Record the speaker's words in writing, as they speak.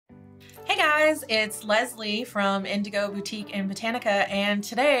guys, it's Leslie from Indigo Boutique in Botanica, and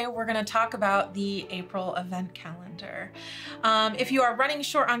today we're going to talk about the April event calendar. If you are running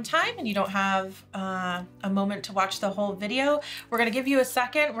short on time and you don't have a moment to watch the whole video, we're going to give you a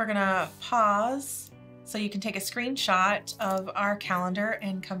second. We're going to pause so you can take a screenshot of our calendar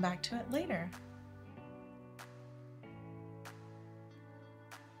and come back to it later.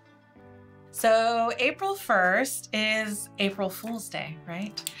 So April 1st is April Fool's Day,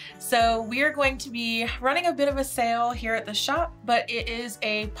 right? So we are going to be running a bit of a sale here at the shop, but it is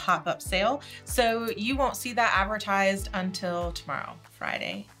a pop-up sale. So you won't see that advertised until tomorrow,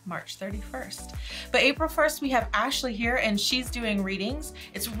 Friday, March 31st. But April 1st, we have Ashley here and she's doing readings.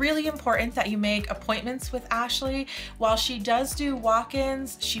 It's really important that you make appointments with Ashley. While she does do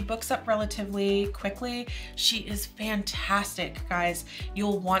walk-ins, she books up relatively quickly. She is fantastic, guys.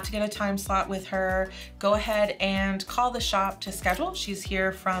 You'll want to get a time slot with her. Go ahead and call the shop to schedule. She's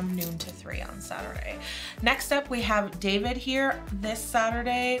here from noon to 3 on Saturday. Next up, we have David here this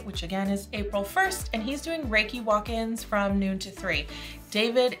Saturday, which again is April 1st, and he's doing Reiki walk-ins from noon to 3.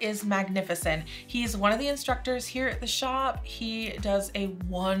 David is magnificent. He's one of the instructors here at the shop. He does a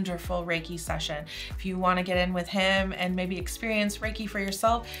wonderful Reiki session. If you want to get in with him and maybe experience Reiki for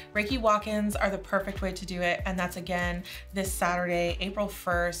yourself, Reiki walk-ins are the perfect way to do it. And that's again this Saturday, April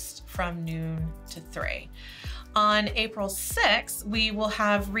 1st from noon to 3. On April 6th, we will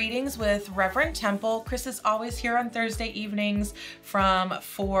have readings with Reverend Temple. Chris is always here on Thursday evenings from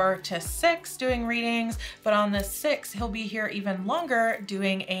 4 to 6 doing readings, but on the 6th, he'll be here even longer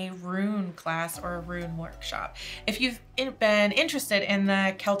doing a rune class or a rune workshop. If you've been interested in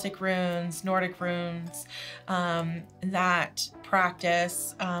the Celtic runes, Nordic runes, that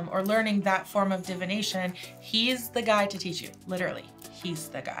practice, or learning that form of divination, he's the guy to teach you, literally. He's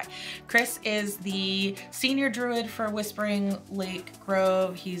the guy. Chris is the senior druid for Whispering Lake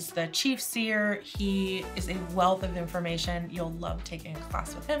Grove. He's the chief seer. He is a wealth of information. You'll love taking a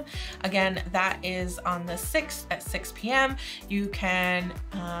class with him. Again, that is on the 6th at 6 p.m. You can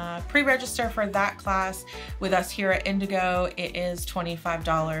pre-register for that class with us here at Indigo. It is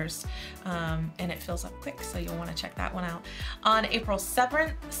 $25 and it fills up quick, so you'll want to check that one out. On April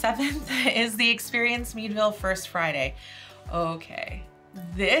 7th is the Experience Meadville First Friday. Okay.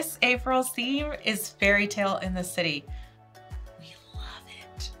 This April's theme is Fairy Tale in the City. We love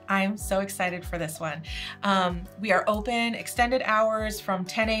it. I'm so excited for this one. We are open extended hours from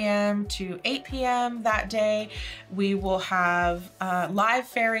 10 a.m. to 8 p.m. that day. We will have live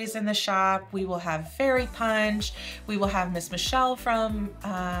fairies in the shop. We will have fairy punch. We will have Miss Michelle from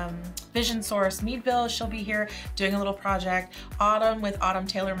Vision Source Meadville. She'll be here doing a little project. Autumn with Autumn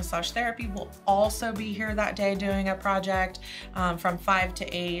Taylor Massage Therapy will also be here that day doing a project from 5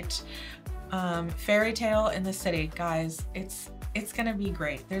 to 8. Fairy Tale in the City, guys, it's gonna be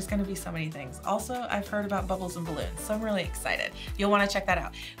great. There's gonna be so many things. Also, I've heard about Bubbles and Balloons, so I'm really excited. You'll wanna check that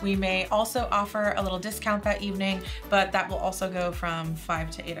out. We may also offer a little discount that evening, but that will also go from 5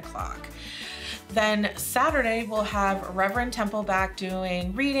 to 8 o'clock. Then Saturday, we'll have Reverend Temple back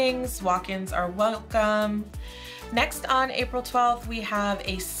doing readings. Walk-ins are welcome. Next on April 12th, we have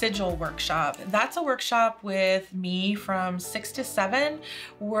a sigil workshop. That's a workshop with me from 6 to 7.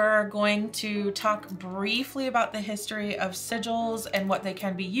 We're going to talk briefly about the history of sigils and what they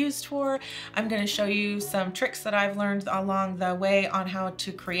can be used for. I'm going to show you some tricks that I've learned along the way on how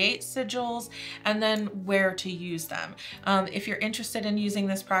to create sigils and then where to use them. If you're interested in using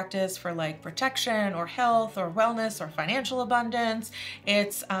this practice for like protection or health or wellness or financial abundance,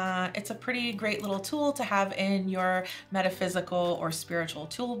 it's a pretty great little tool to have in your metaphysical or spiritual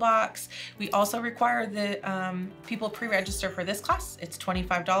toolbox. We also require that people pre-register for this class. It's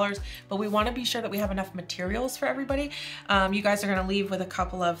 $25, but we want to be sure that we have enough materials for everybody. You guys are going to leave with a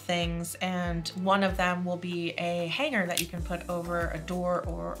couple of things, and one of them will be a hanger that you can put over a door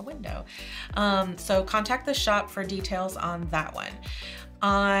or a window. So contact the shop for details on that one.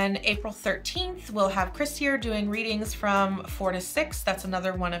 On April 13th, we'll have Chris here doing readings from 4 to 6. That's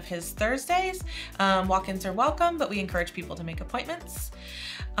another one of his Thursdays. Walk-ins are welcome, but we encourage people to make appointments.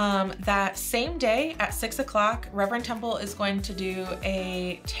 That same day at 6 o'clock, Reverend Temple is going to do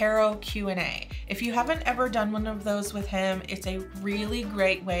a tarot Q&A. If you haven't ever done one of those with him, it's a really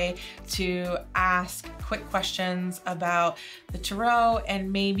great way to ask quick questions about the tarot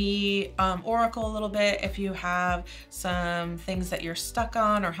and maybe oracle a little bit if you have some things that you're stuck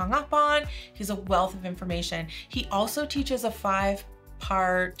on or hung up on. He's a wealth of information. He also teaches a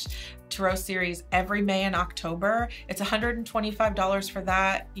 5-part tarot series every May and October. It's $125 for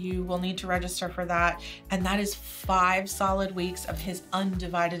that. You will need to register for that. And that is 5 solid weeks of his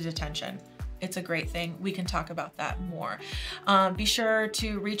undivided attention. it's a great thing. We can talk about that more. Be sure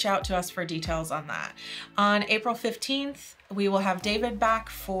to reach out to us for details on that. On April 15th, we will have David back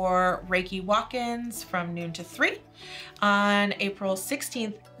for Reiki walk-ins from noon to 3. On April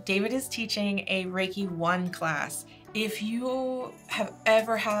 16th, David is teaching a Reiki 1 class. If you have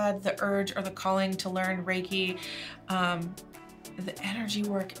ever had the urge or the calling to learn Reiki, the energy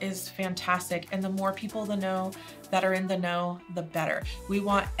work is fantastic, and the more people that are in the know, the better. We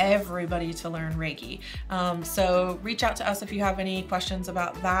want everybody to learn Reiki. So reach out to us if you have any questions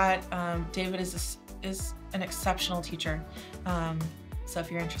about that. David is an exceptional teacher. So if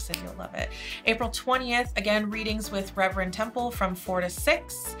you're interested, you'll love it. April 20th, again, readings with Reverend Temple from 4 to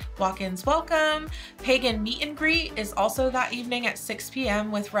 6. Walk-ins welcome. Pagan meet and greet is also that evening at 6 p.m.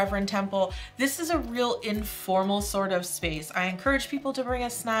 with Reverend Temple. This is a real informal sort of space. I encourage people to bring a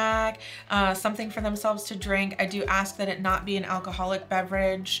snack, something for themselves to drink. I do ask that it not be an alcoholic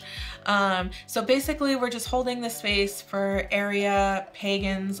beverage. So basically, we're just holding the space for area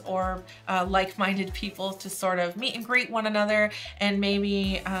pagans or like-minded people to sort of meet and greet one another and maybe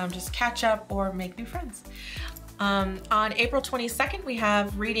just catch up or make new friends. On April 22nd, we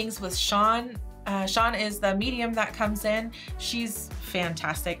have readings with Sean. Sean is the medium that comes in. She's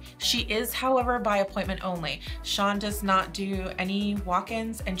fantastic. She is, however, by appointment only. Sean does not do any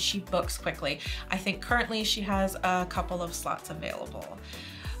walk-ins and she books quickly. I think currently she has a couple of slots available.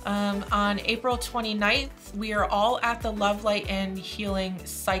 On April 29th, we are all at the Love, Light, and Healing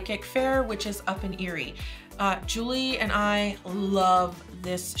Psychic Fair, which is up in Erie. Julie and I love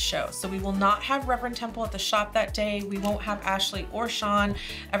this show. So we will not have Reverend Temple at the shop that day. We won't have Ashley or Sean.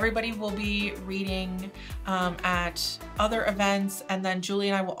 Everybody will be reading at other events. And then Julie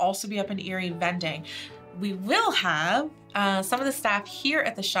and I will also be up in Erie vending. We will have some of the staff here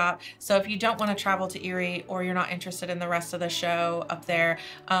at the shop. So if you don't want to travel to Erie or you're not interested in the rest of the show up there,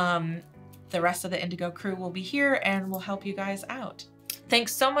 the rest of the Indigo crew will be here and will help you guys out.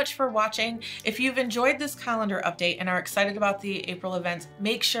 Thanks so much for watching. If you've enjoyed this calendar update and are excited about the April events,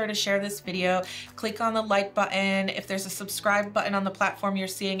 make sure to share this video. Click on the like button. If there's a subscribe button on the platform you're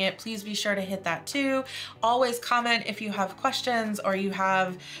seeing it, please be sure to hit that too. Always comment if you have questions or you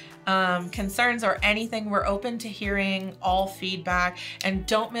have concerns or anything. We're open to hearing all feedback, and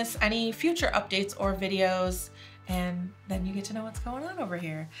don't miss any future updates or videos. And then you get to know what's going on over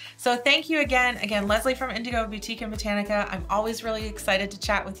here. So thank you again. Again, Leslie from Indigo Boutique and Botanica. I'm always really excited to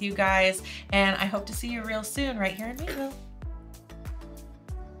chat with you guys, and I hope to see you real soon right here in Mayville.